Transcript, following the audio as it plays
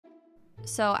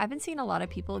So I've been seeing a lot of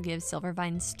people give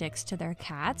Silvervine sticks to their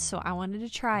cats, so I wanted to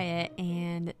try it,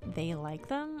 and they like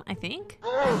them, I think.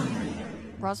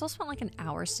 Roswell spent like an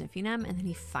hour sniffing them, and then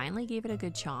he finally gave it a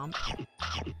good chomp.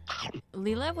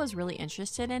 Leela was really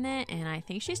interested in it, and I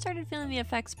think she started feeling the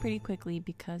effects pretty quickly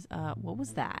because, what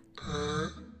was that?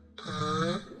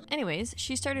 Anyways,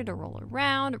 she started to roll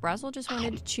around, Roswell just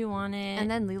wanted to chew on it,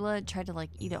 and then Leela tried to like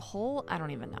eat it whole. I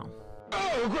don't even know.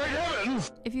 Oh, great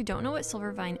heavens! If you don't know what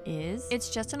Silvervine is, it's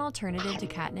just an alternative to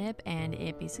catnip, and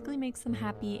it basically makes them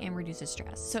happy and reduces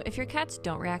stress. So if your cats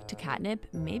don't react to catnip,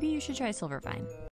 maybe you should try Silvervine.